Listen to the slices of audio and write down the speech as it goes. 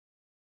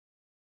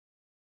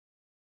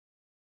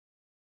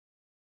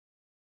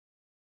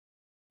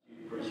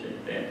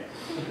that.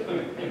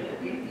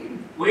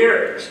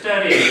 We're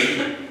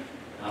studying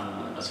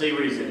a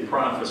series in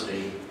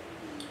prophecy.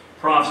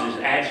 Prophecy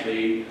is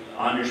actually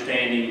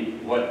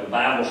understanding what the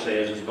Bible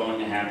says is going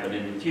to happen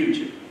in the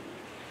future.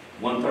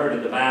 1/3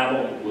 of the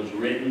Bible was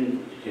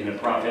written in a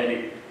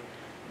prophetic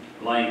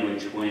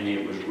language. When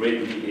it was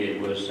written,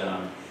 it was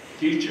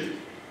future.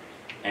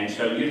 And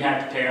so you'd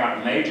have to tear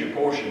out major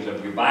portions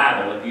of your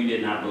Bible if you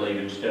did not believe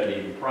in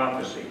studying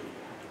prophecy.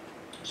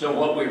 So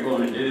what we're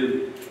going to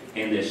do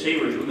in this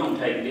series, we're going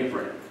to take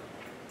different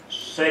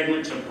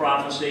segments of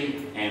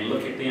prophecy and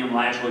look at them.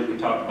 Last week we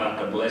talked about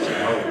the blessed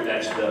hope.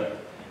 That's the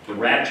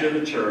rapture of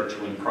the church,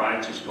 when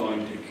Christ is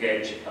going to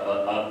catch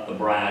up the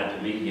bride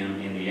to meet him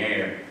in the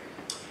air.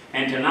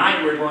 And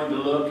tonight we're going to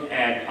look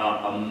at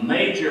a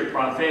major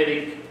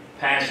prophetic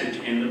passage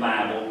in the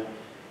Bible,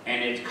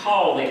 and it's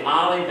called the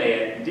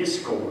Olivet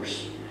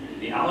Discourse.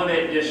 The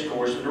Olivet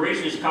Discourse. And the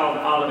reason it's called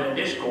the Olivet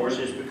Discourse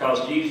is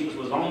because Jesus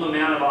was on the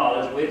Mount of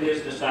Olives with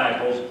his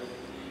disciples,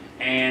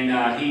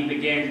 and he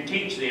began to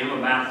teach them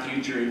about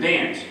future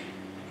events.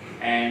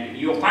 And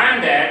you'll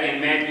find that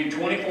in Matthew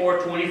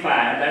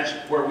 24:25. That's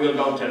where we'll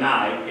go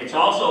tonight. It's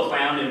also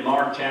found in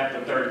Mark chapter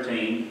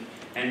 13.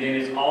 And then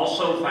it's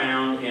also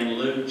found in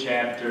Luke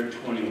chapter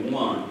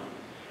 21.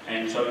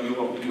 And so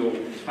you'll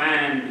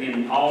find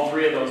in all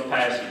three of those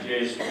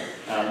passages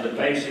the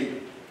basic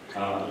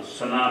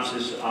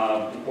synopsis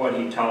of what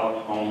he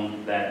taught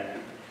on that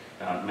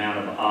Mount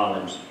of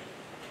Olives.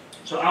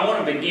 So I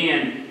want to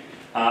begin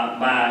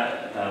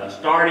by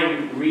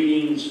starting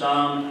reading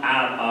some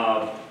out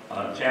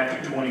of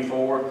chapter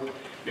 24,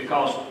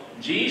 because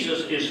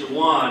Jesus is the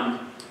one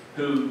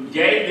who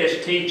gave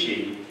this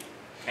teaching.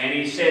 And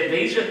he said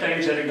these are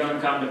things that are going to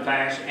come to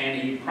pass,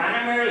 and he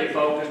primarily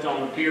focused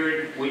on the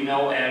period we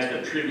know as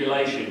the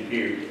tribulation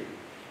period.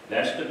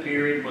 That's the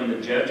period when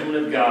the judgment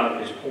of God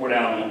is poured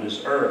out on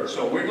this earth.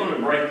 So we're going to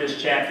break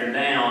this chapter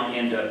down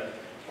into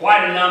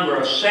quite a number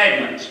of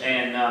segments,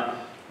 and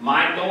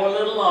might go a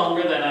little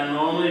longer than I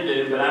normally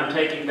do, but I'm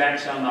taking back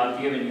some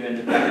I've given you in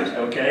the past,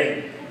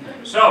 okay?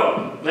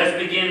 So let's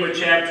begin with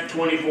chapter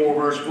 24,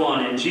 verse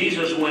 1. And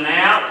Jesus went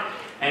out,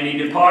 and he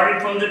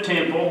departed from the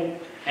temple,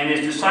 and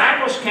his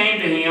disciples came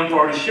to him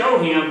for to show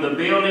him the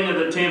building of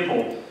the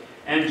temple.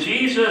 And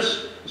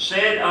Jesus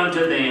said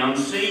unto them,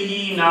 See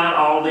ye not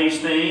all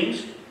these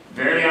things?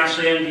 Verily I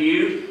say unto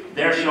you,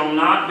 there shall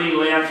not be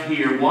left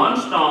here one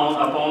stone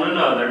upon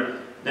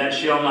another that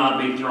shall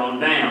not be thrown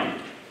down.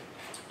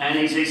 And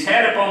as he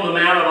sat upon the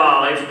Mount of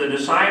Olives, the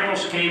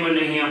disciples came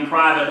unto him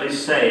privately,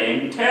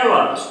 saying, Tell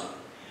us,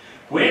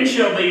 when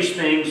shall these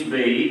things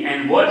be,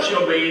 and what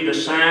shall be the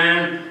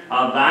sign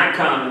of thy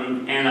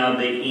coming and of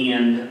the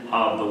end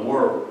of the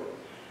world?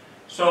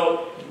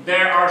 So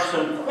there are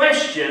some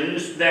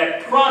questions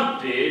that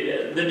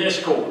prompted the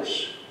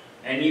discourse.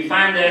 And you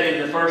find that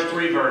in the first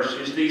 3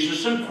 verses. These are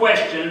some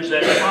questions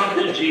that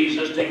prompted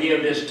Jesus to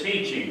give this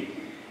teaching.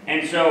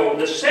 And so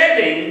the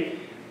setting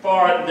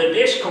for the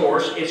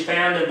discourse is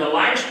found in the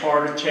last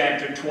part of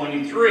chapter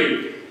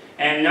 23.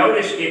 And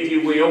notice, if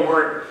you will,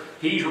 where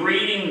he's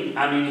reading,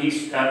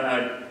 he's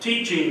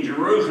teaching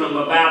Jerusalem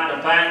about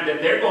the fact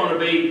that they're going to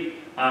be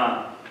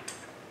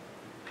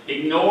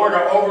ignored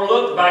or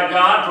overlooked by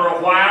God for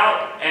a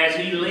while as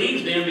he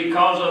leaves them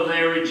because of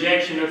their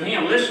rejection of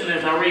him. Listen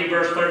as I read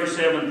verse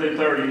 37 through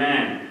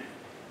 39.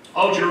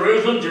 O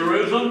Jerusalem,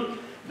 Jerusalem,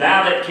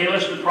 thou that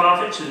killest the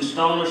prophets and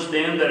stonest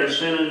them that are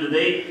sent unto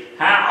thee,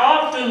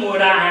 how often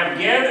would I have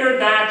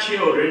gathered thy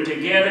children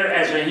together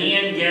as a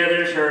hen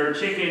gathers her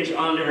chickens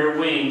under her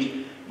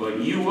wings, but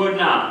you would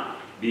not.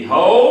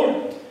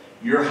 Behold,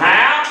 your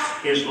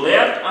house is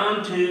left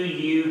unto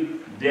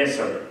you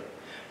desolate.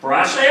 For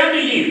I say unto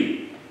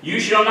you, you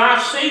shall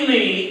not see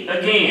me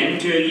again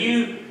till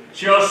you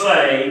shall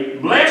say,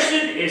 Blessed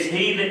is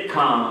he that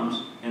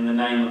comes in the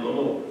name of the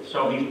Lord.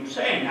 So he's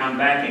saying, I'm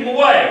backing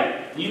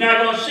away. You're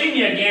not going to see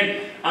me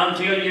again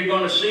until you're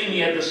going to see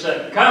me at the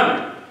second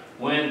coming,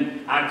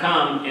 when I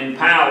come in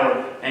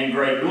power and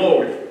great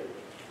glory.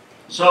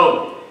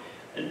 So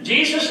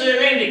Jesus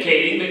is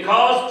indicating,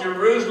 because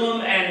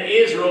Jerusalem and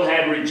Israel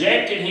had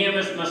rejected him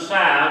as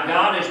Messiah,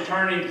 God is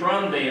turning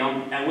from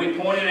them. And we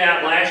pointed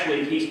out last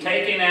week, he's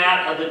taken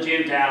out of the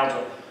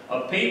Gentiles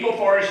a people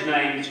for his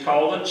name. It's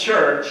called the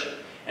church.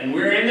 And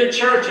we're in the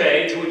church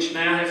age, which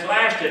now has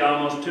lasted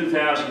almost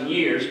 2,000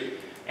 years.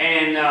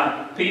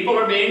 And people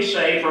are being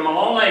saved from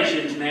all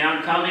nations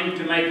now, coming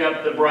to make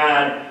up the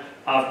bride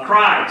of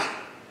Christ.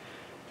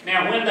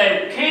 Now, when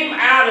they came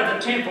out of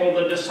the temple,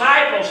 the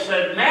disciples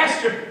said,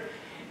 Master,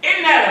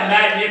 isn't that a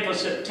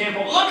magnificent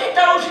temple? Look at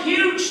those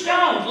huge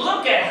stones.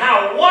 Look at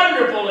how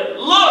wonderful it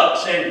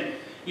looks. And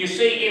you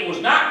see, it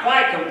was not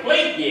quite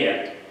complete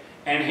yet.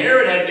 And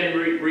Herod had been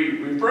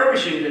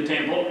refurbishing the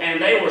temple,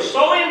 and they were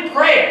so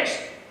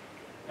impressed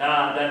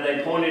that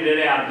they pointed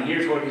it out. And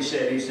here's what he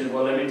said. He said,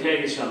 well, let me tell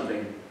you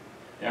something.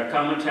 There'll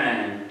come a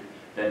time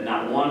that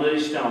not one of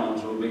these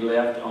stones will be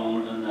left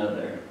on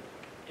another.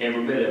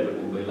 Every bit of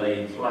it will be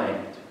laid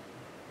flat.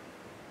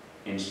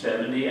 In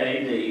 70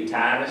 A.D.,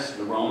 Titus,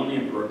 the Roman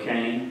emperor,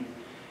 came,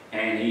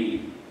 and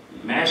he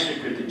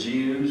massacred the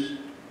Jews,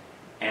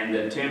 and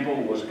the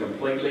temple was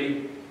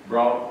completely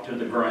brought to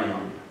the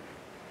ground.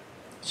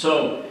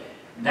 So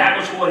that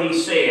was what he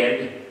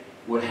said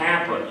would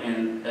happen.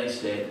 And they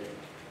said,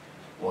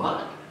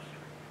 what?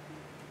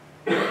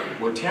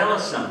 Well, tell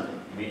us something.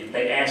 I mean,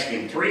 they asked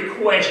him 3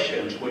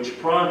 questions which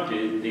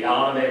prompted the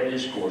Olivet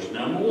Discourse.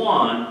 Number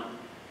 1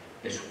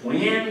 is,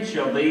 when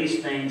shall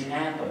these things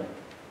happen?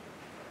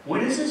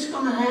 When is this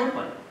going to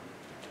happen?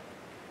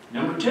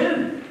 Number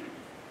 2,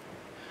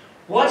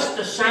 what's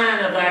the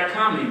sign of thy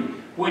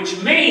coming?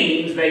 Which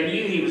means they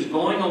knew he was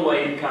going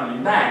away and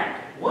coming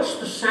back. What's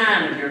the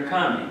sign of your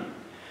coming?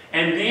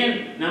 And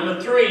then,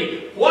 number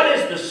 3, what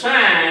is the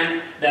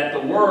sign that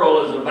the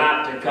world is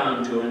about to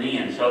come to an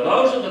end? So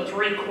those are the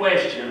 3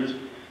 questions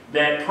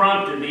that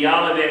prompted the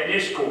Olivet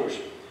Discourse.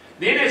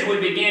 Then as we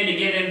begin to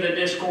get into the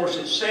discourse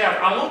itself,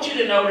 I want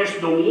you to notice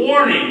the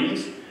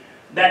warnings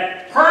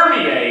that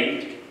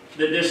permeate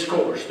the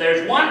discourse.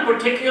 There's one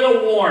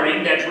particular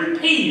warning that's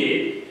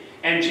repeated,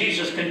 and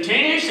Jesus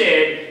continually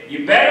said,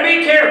 you better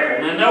be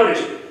careful. Now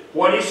notice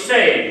what he's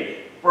saying.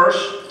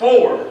 Verse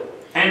 4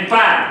 and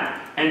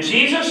 5. And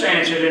Jesus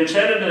answered and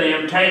said unto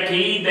them, take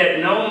heed that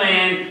no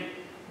man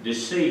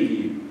deceive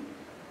you.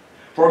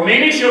 For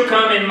many shall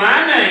come in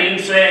my name,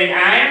 saying,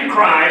 I am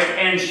Christ,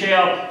 and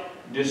shall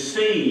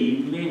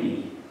deceive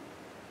many.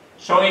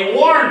 So he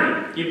warned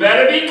them, you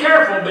better be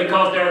careful,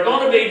 because there are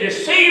going to be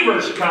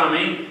deceivers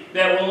coming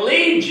that will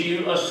lead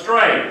you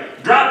astray.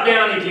 Drop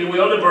down, if you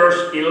will, to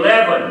verse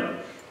 11.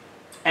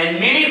 And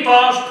many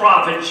false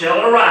prophets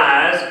shall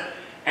arise,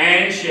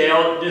 and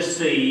shall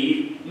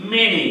deceive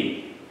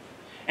many.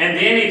 And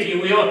then, if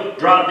you will,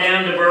 drop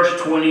down to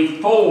verse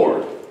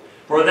 24.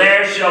 For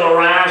there shall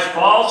arise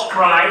false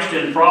Christ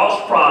and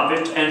false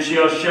prophets, and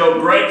shall show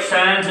great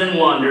signs and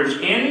wonders,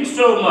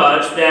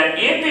 insomuch that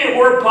if it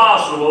were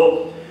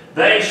possible,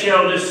 they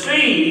shall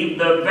deceive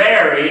the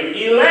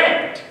very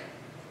elect.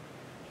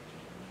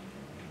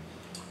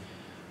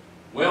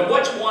 Well,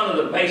 what's one of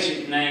the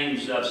basic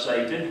names of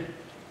Satan?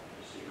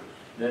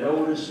 That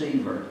old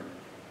deceiver.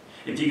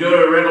 If you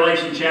go to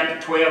Revelation chapter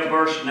 12,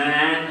 verse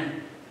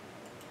 9,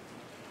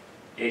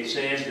 it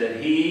says that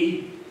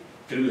he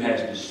who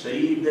has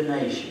deceived the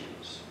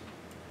nations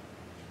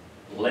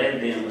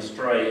led them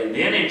astray. And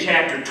then in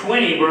chapter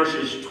 20,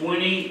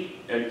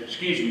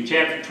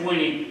 chapter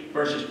 20,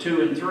 verses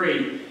 2 and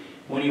 3,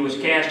 when he was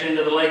cast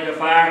into the lake of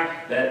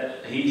fire,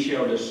 that he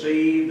shall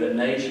deceive the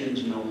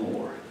nations no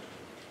more.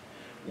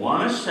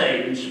 One of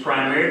Satan's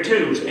primary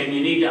tools, and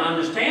you need to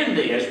understand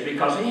this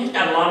because he's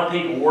got a lot of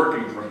people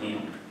working for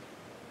him,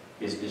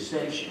 is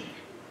deception.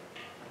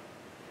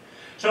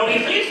 So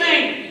if you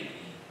think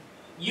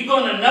you're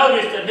going to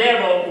notice the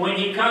devil when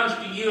he comes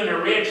to you in a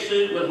red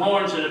suit with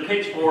horns and a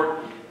pitchfork,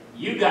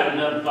 you've got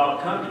another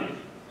thought coming.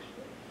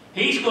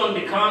 He's going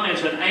to come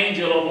as an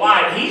angel of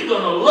light. He's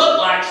going to look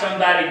like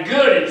somebody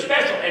good and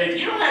special. And if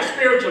you don't have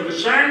spiritual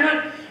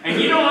discernment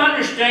and you don't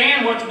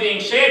understand what's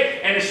being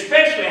said, and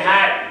especially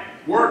how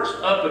it works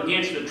up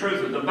against the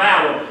truth of the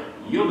Bible,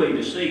 you'll be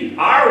deceived.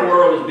 Our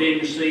world is being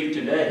deceived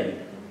today.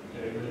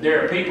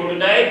 There are people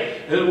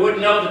today who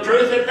wouldn't know the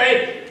truth if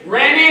they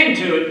ran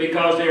into it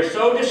because they're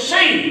so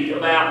deceived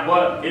about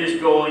what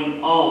is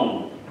going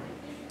on.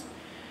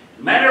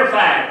 Matter of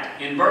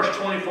fact, in verse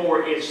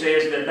 24 it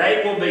says that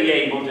they will be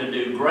able to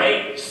do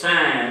great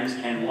signs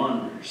and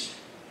wonders.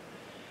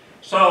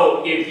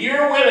 So if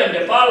you're willing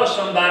to follow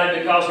somebody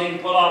because he can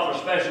pull off a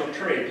special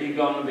trick, you're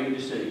going to be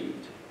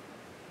deceived.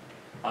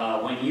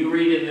 When you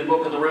read in the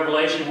book of the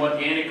Revelation what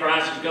the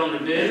Antichrist is going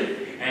to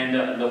do,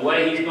 and the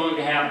way he's going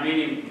to have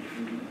many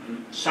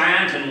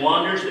signs and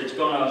wonders that's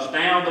going to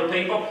astound the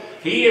people,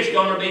 he is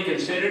going to be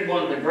considered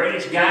one of the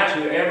greatest guys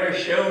who ever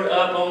showed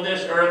up on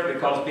this earth,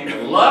 because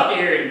people love to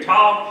hear him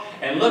talk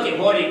and look at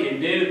what he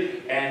can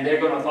do, and they're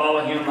going to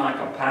follow him like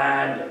a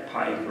Pied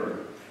Piper.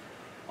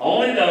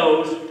 Only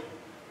those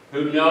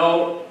who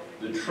know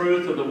the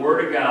truth of the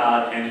Word of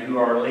God and who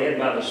are led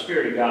by the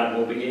Spirit of God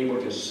will be able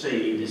to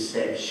see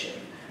deception.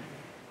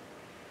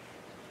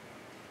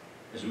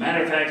 As a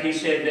matter of fact, he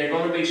said they're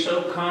going to be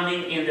so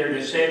cunning in their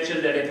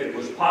deception that if it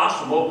was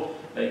possible,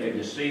 they could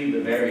deceive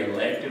the very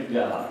elect of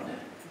God.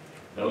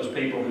 Those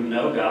people who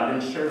know God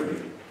and serve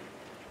Him.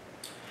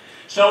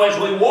 So as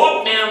we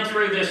walk down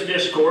through this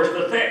discourse,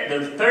 the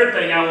third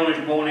thing I want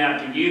to point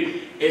out to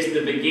you is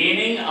the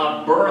beginning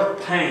of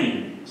birth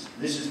pains.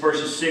 This is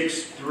verses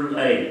 6 through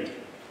 8.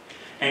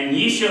 And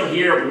ye shall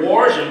hear of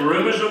wars and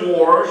rumors of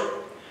wars.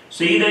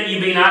 See that ye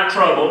be not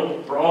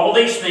troubled, for all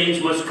these things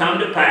must come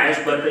to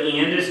pass, but the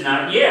end is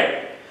not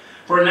yet.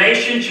 For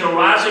nation shall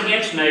rise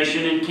against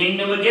nation, and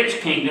kingdom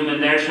against kingdom,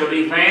 and there shall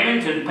be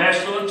famines and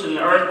pestilence and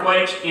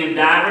earthquakes in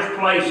divers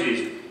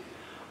places.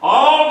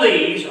 All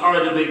these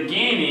are the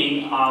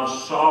beginning of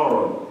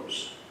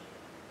sorrows.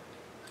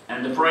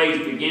 And the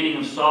phrase beginning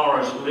of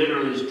sorrows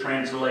literally is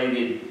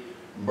translated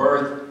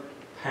birth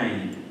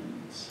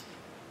pains.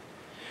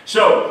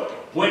 So,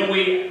 when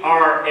we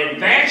are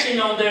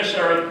advancing on this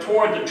earth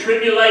toward the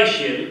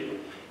tribulation,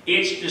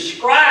 it's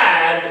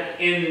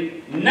described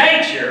in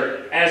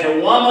nature as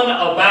a woman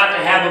about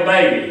to have a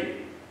baby.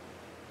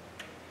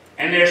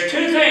 And there's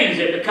two things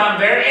that become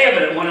very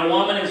evident when a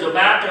woman is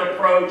about to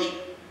approach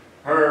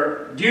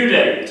her due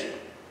date.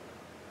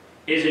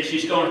 Is that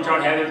she's going to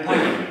start having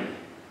pain.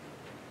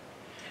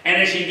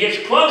 And as she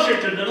gets closer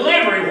to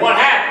delivery, what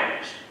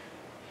happens?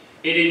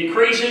 It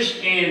increases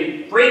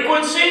in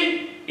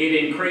frequency,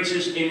 it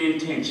increases in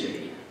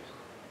intensity.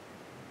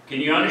 Can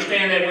you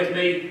understand that with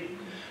me?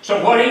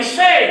 So what he's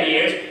saying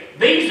is,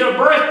 these are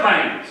birth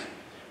pains.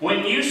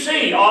 When you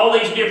see all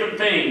these different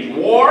things,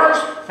 wars,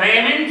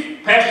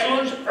 famines,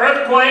 pestilence,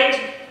 earthquakes,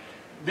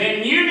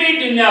 then you need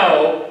to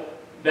know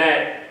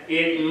that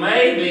it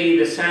may be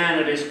the sign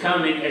of His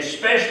coming,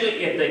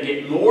 especially if they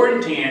get more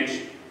intense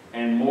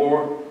and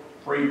more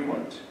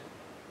frequent.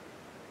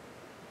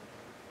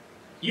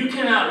 You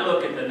cannot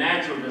look at the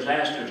natural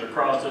disasters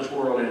across this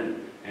world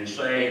and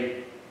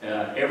say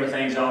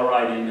everything's all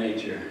right in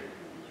nature.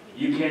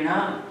 You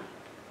cannot.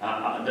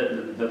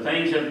 The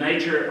things of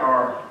nature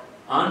are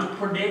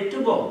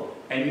unpredictable,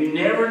 and you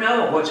never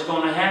know what's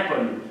going to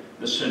happen.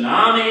 The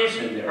tsunamis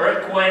and the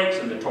earthquakes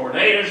and the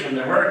tornadoes and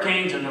the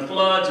hurricanes and the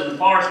floods and the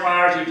forest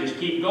fires, you just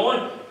keep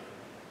going.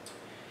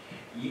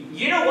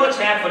 You know what's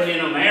happened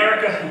in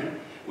America?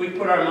 We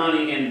put our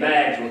money in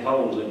bags with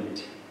holes in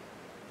it.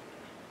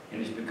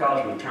 And it's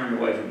because we've turned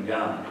away from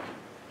God.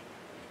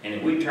 And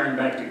if we turn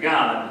back to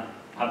God,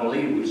 I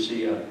believe we'll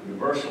see a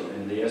reversal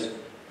in this,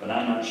 but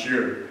I'm not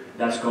sure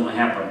that's going to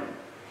happen.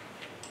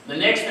 The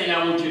next thing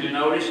I want you to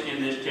notice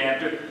in this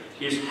chapter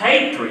is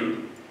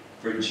hatred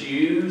for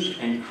Jews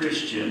and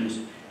Christians.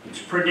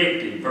 It's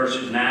predicted,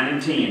 verses 9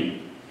 and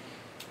 10.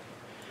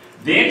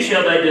 Then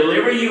shall they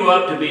deliver you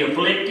up to be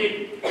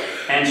afflicted,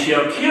 and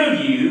shall kill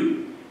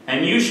you,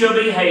 and you shall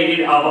be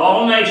hated of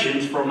all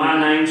nations for my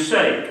name's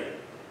sake.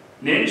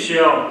 Then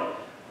shall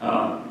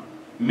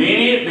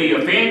many be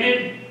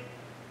offended,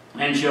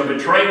 and shall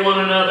betray one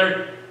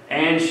another,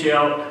 and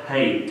shall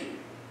hate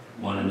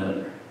one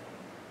another.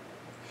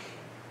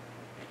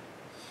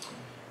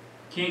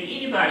 Can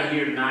anybody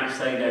here tonight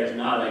say there's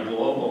not a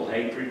global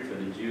hatred for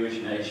the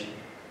Jewish nation?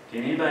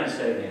 Can anybody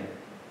say that?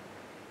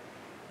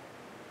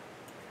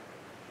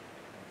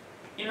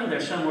 You know,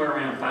 there's somewhere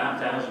around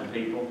 5,000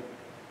 people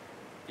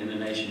in the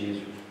nation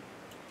Israel.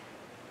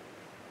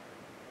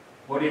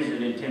 What is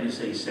it in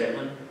Tennessee?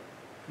 7?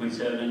 Between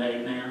 7 and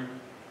 8 now?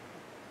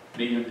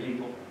 Million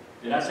people?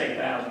 Did I say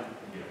 1,000?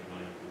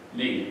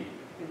 Million.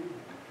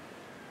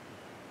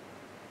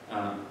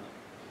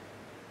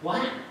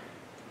 Why?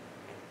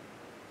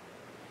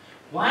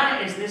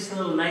 Why is this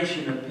little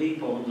nation of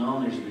people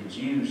known as the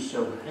Jews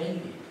so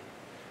hated?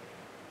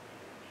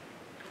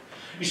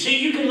 You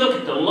see, you can look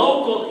at the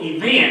local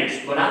events,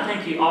 but I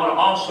think you ought to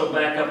also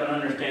back up and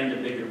understand the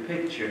bigger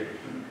picture.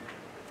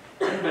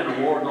 There's been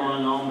a war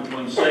going on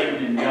between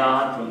Satan and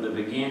God from the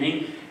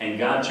beginning, and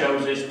God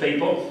chose this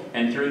people,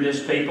 and through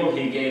this people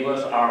He gave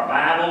us our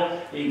Bible,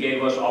 He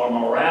gave us our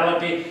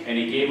morality, and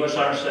He gave us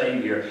our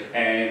Savior.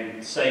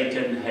 And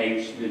Satan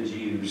hates the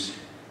Jews.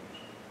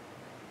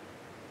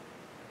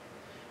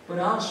 But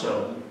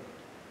also,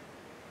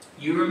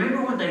 you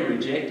remember when they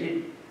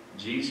rejected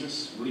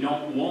Jesus? We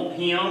don't want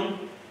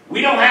Him.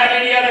 We don't have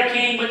any other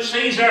king but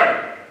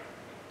Caesar.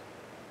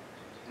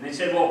 And they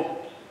said, well,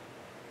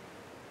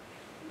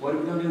 what are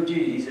we going to do with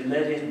Jesus? He said,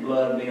 let His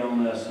blood be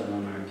on us and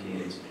on our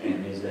kids.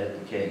 And is that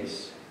the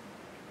case?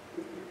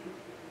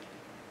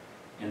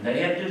 And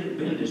they have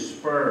been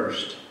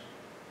dispersed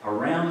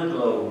around the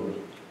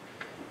globe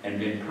and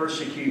been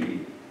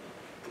persecuted.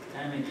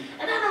 And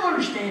I don't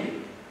understand it.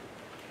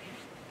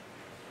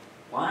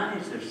 Why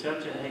is there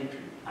such a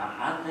hatred?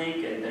 I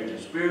think that there's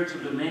a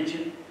spiritual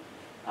dimension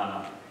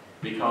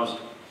because,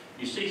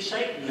 you see,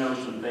 Satan knows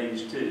some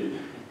things too.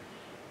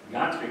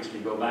 God's fixing to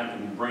go back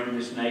and bring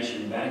this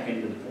nation back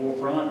into the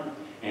forefront,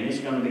 and it's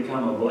going to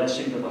become a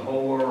blessing to the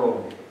whole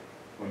world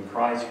when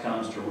Christ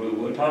comes to rule.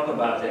 We'll talk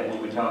about that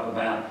when we talk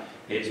about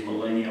His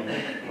millennial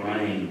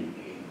reign.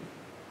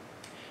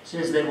 It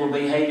says they will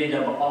be hated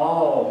of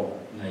all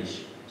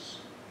nations.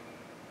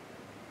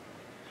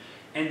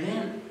 And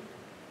then,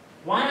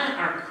 why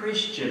are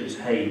Christians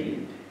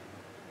hated?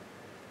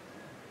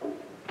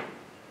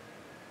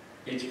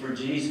 It's for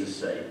Jesus'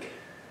 sake.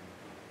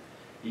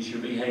 You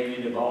shall be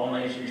hated of all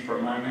nations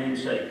for my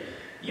name's sake.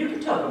 You can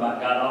talk about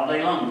God all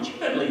day long, but you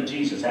better leave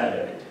Jesus out of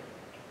it.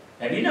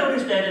 Have you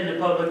noticed that in the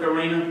public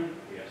arena?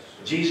 Yes.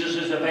 Jesus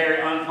is a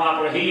very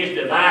unpopular. He is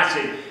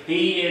divisive.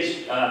 He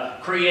is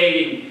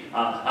creating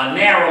a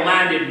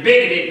narrow-minded,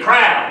 bigoted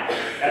crowd.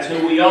 That's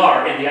who we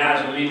are in the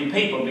eyes of many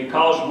people,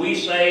 because we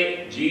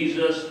say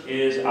Jesus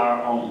is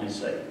our only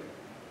Savior.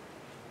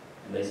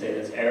 And they say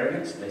that's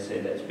arrogance. They say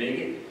that's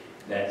bigot.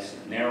 That's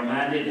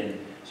narrow-minded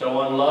and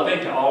so unloving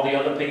to all the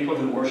other people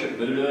who worship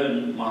Buddha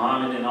and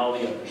Muhammad and all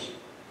the others.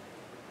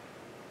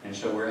 And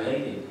so we're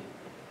hated.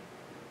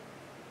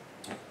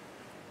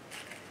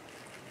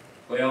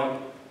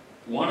 Well,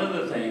 one of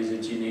the things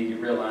that you need to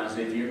realize,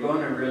 if you're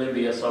going to really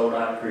be a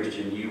sold-out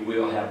Christian, you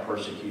will have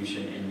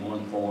persecution in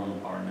one form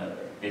or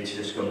another. It's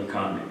just going to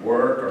come at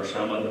work or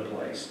some other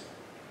place.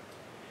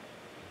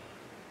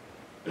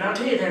 But I'll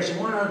tell you, there's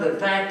one other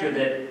factor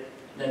that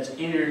that's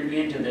entered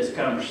into this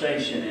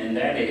conversation, and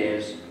that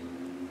is,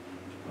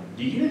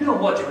 do you know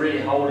what's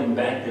really holding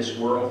back this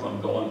world from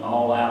going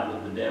all out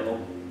with the devil?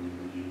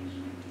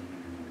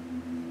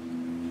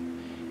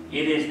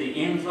 It is the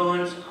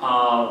influence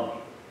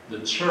of the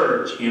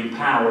church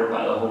empowered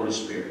by the Holy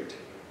Spirit.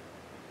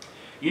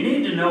 You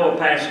need to know a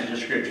passage of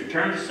Scripture.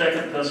 Turn to 2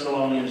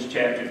 Thessalonians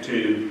chapter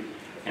 2,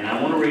 and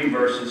I want to read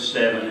verses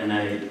 7 and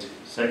 8.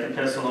 2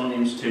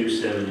 Thessalonians 2,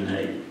 7 and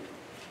 8.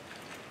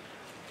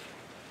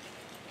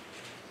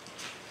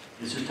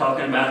 This is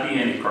talking about the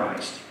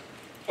Antichrist.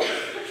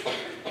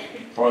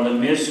 For the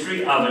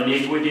mystery of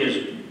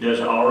iniquity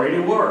does already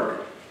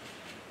work.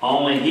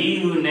 Only he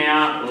who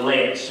now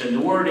lets, and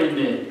the word in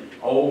the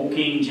old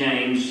King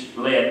James,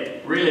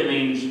 let, really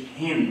means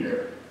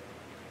hinder.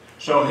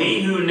 So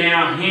he who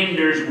now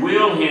hinders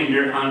will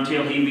hinder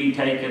until he be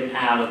taken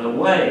out of the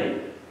way.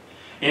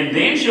 And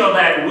then shall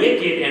that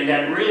wicked, and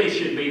that really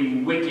should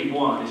be wicked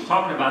one, it's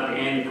talking about the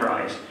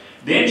Antichrist.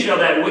 Then shall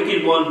that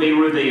wicked one be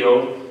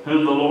revealed,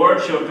 whom the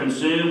Lord shall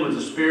consume with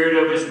the spirit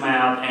of his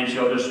mouth, and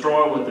shall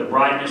destroy with the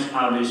brightness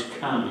of his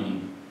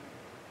coming.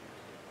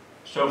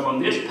 So from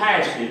this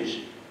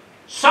passage,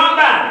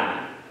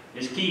 somebody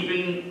is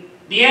keeping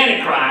the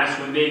Antichrist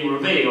from being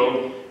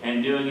revealed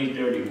and doing his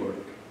dirty work,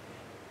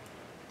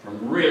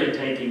 from really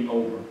taking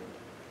over.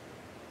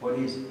 What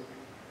is it?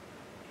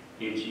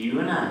 It's you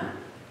and I,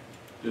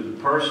 through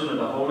the person of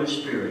the Holy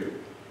Spirit,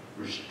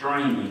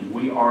 restraining.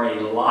 We are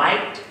a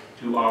light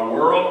to our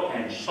world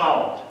and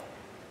salt.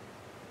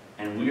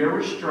 And we are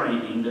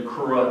restraining the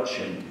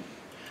corruption.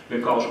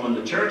 Because when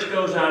the church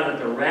goes out at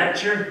the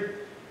rapture,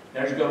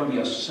 there's going to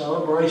be a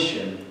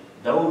celebration.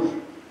 Those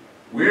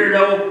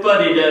weirdo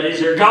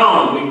fuddy-duddies are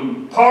gone. We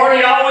can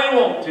party all we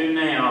want to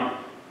now.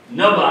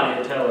 Nobody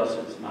will tell us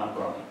it's not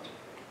right.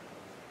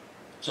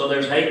 So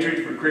there's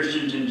hatred for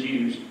Christians and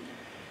Jews.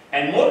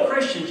 And more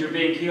Christians are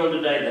being killed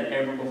today than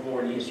ever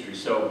before in history.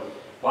 So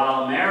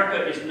while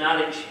America is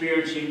not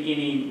experiencing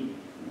any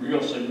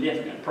real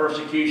significant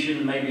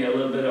persecution, maybe a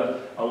little bit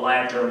of a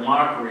laughter or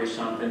mockery or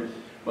something,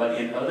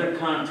 but in other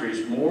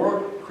countries,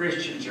 more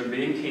Christians are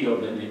being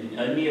killed than in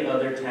any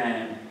other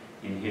time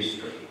in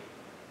history.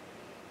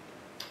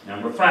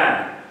 Number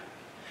 5,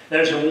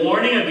 there's a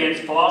warning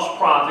against false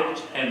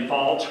prophets and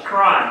false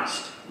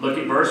Christ. Look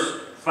at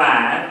verse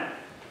 5.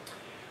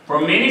 For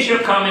many shall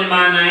come in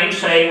my name,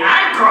 saying,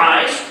 I'm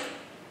Christ,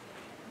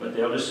 but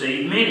they'll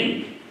deceive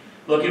many.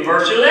 Look at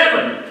verse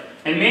 11.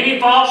 And many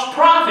false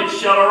prophets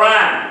shall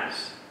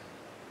arise.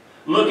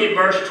 Look at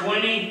verse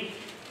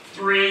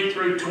 23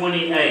 through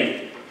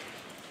 28.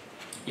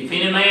 If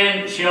any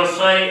man shall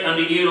say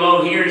unto you,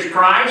 Lo, here is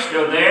Christ,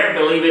 or there,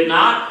 believe it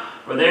not.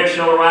 For there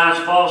shall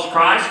arise false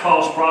Christs,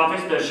 false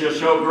prophets, that shall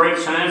show great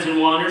signs and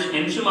wonders,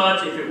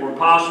 insomuch, if it were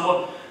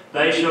possible,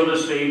 they shall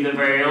deceive the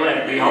very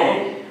elect.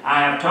 Behold,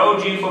 I have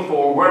told you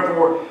before,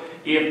 wherefore,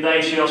 if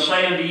they shall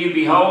say unto you,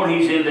 Behold,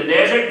 he's in the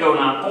desert, go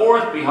not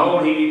forth.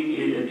 Behold,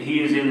 he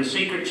is in the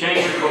secret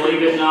chamber,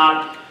 believe it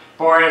not.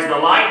 For as the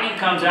lightning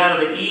comes out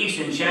of the east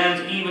and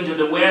shines even to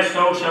the west,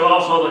 so shall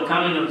also the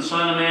coming of the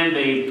Son of Man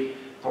be.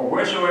 For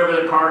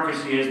wheresoever the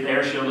carcass is,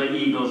 there shall the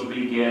eagles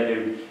be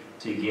gathered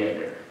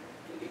together.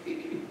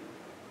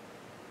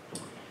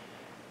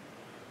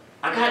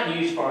 I got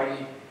news for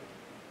you.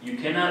 You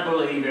cannot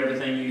believe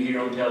everything you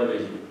hear on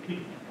television.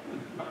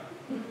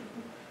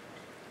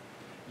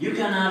 You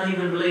cannot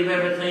even believe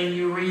everything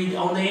you read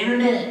on the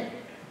internet.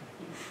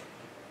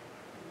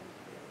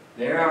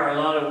 There are a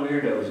lot of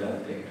weirdos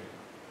out there,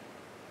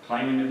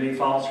 claiming to be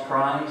false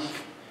Christ,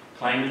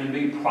 claiming to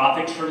be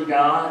prophets from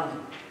God.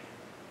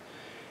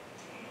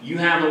 You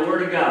have the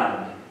Word of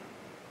God.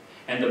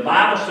 And the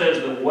Bible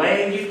says the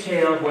way you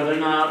tell whether or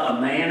not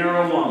a man or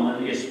a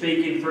woman is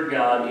speaking for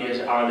God is,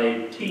 are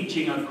they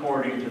teaching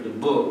according to the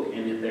book?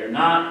 And if they're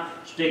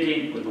not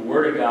sticking with the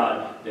Word of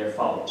God, they're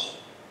false.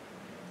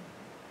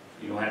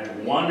 You don't have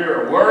to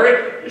wonder or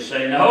worry. Just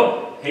say,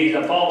 no, he's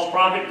a false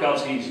prophet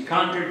because he's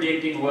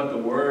contradicting what the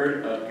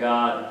Word of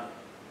God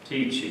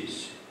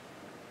teaches.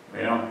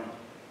 Well,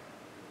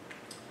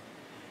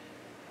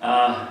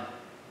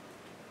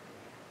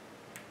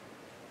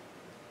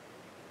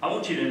 I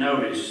want you to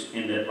notice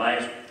in that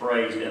last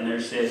phrase down there,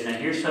 it says, now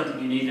here's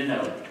something you need to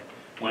know.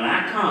 When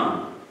I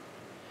come,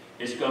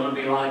 it's going to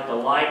be like the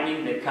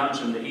lightning that comes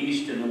from the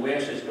east and the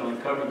west. It's going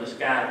to cover the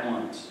sky at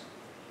once.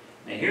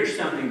 Now here's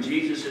something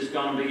Jesus is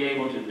going to be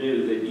able to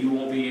do that you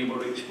won't be able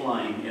to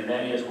explain. And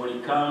that is, when he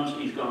comes,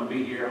 he's going to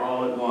be here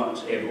all at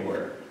once,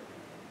 everywhere.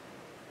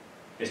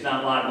 It's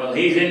not like, well,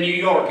 he's in New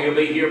York, he'll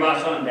be here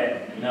by sundown.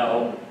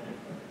 No.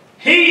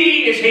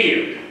 He is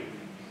here.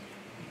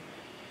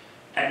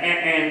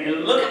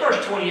 And look at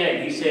verse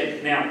 28. He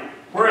said, now,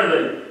 where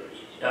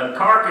the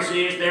carcass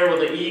is, there were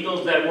the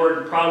eagles. That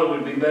word probably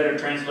would be better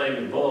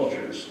translated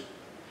vultures.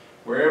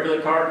 Wherever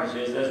the carcass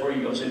is, that's where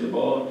you're going to see the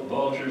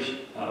vultures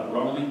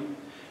roaming.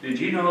 Did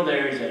you know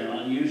there is an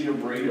unusual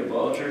breed of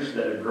vultures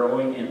that are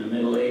growing in the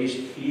Middle East?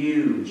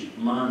 Huge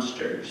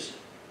monsters.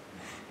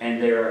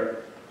 And they're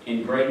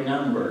in great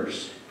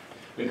numbers.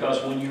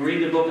 Because when you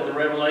read the book of the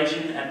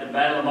Revelation at the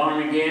Battle of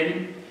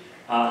Armageddon,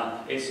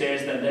 It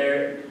says that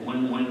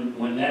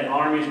when that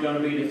army is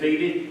going to be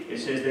defeated, it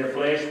says their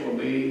flesh will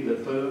be the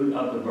food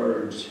of the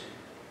birds.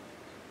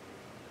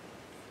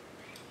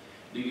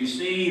 Do you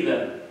see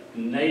the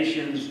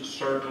nations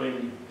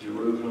circling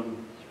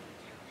Jerusalem?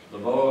 The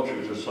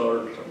vultures are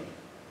circling.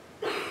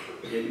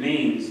 It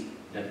means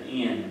that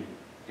the end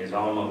is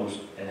almost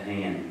at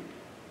hand.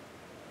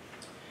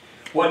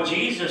 What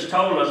Jesus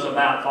told us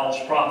about false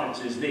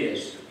prophets is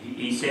this.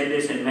 He said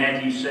this in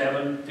Matthew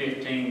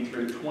 7:15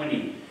 through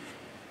 20.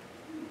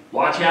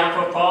 Watch out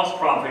for false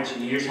prophets,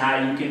 and here's how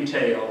you can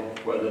tell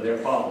whether they're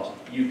false.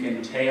 You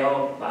can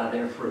tell by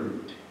their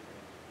fruit.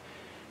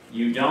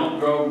 You don't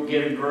go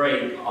get a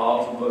grape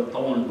off of a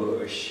thorn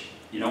bush.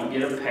 You don't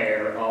get a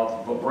pear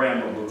off of a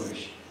bramble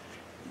bush.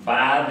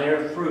 By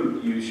their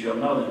fruit you shall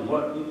know them.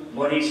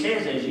 What he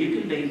says is you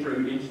can be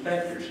fruit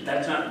inspectors.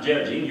 That's not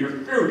judging, you're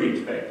fruit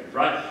inspectors,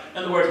 right?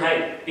 In other words,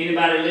 hey,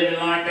 anybody living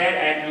like that,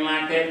 acting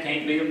like that,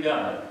 can't be of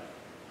God.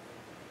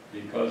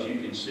 Because you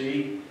can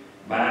see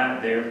by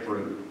their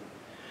fruit.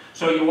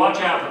 So you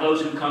watch out for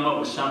those who come up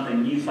with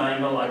something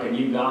newfangled, like a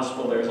new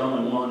gospel. There's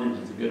only one, and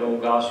it's a good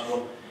old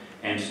gospel.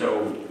 And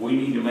so we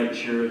need to make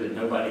sure that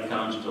nobody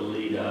comes to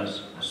lead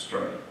us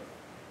astray.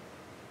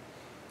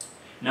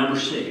 Number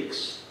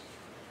 6.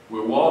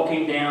 We're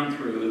walking down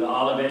through the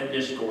Olivet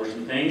Discourse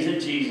and things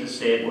that Jesus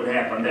said would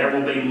happen. There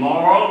will be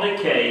moral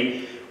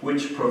decay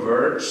which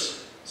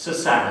perverts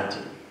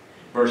society.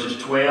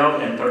 Verses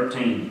 12 and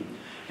 13.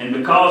 And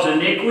because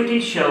iniquity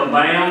shall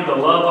abound, the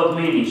love of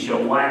many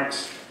shall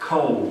wax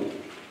cold.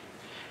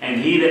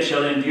 And he that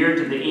shall endure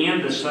to the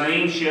end, the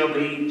same shall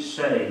be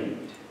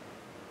saved.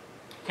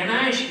 Can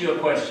I ask you a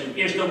question?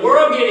 Is the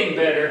world getting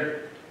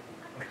better?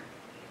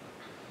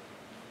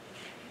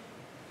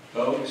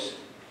 Folks,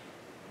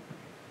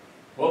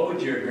 what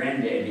would your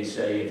granddaddy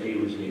say if he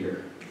was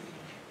here?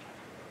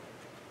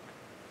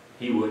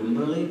 He wouldn't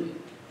believe it.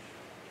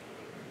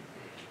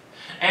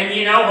 And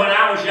you know, when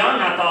I was young,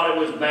 I thought it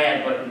was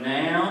bad, but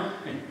now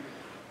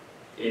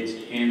it's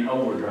in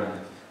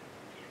overdrive.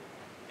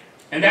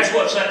 And that's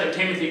what 2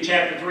 Timothy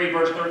chapter 3,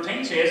 verse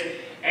 13 says.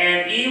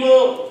 And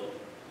evil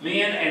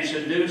men and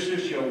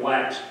seducers shall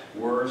wax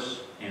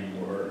worse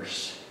and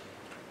worse.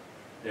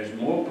 There's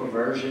more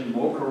perversion,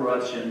 more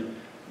corruption,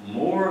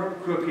 more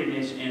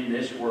crookedness in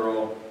this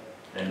world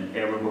than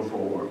ever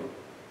before.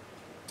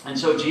 And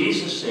so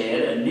Jesus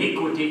said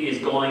iniquity is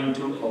going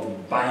to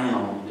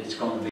abound. It's going to be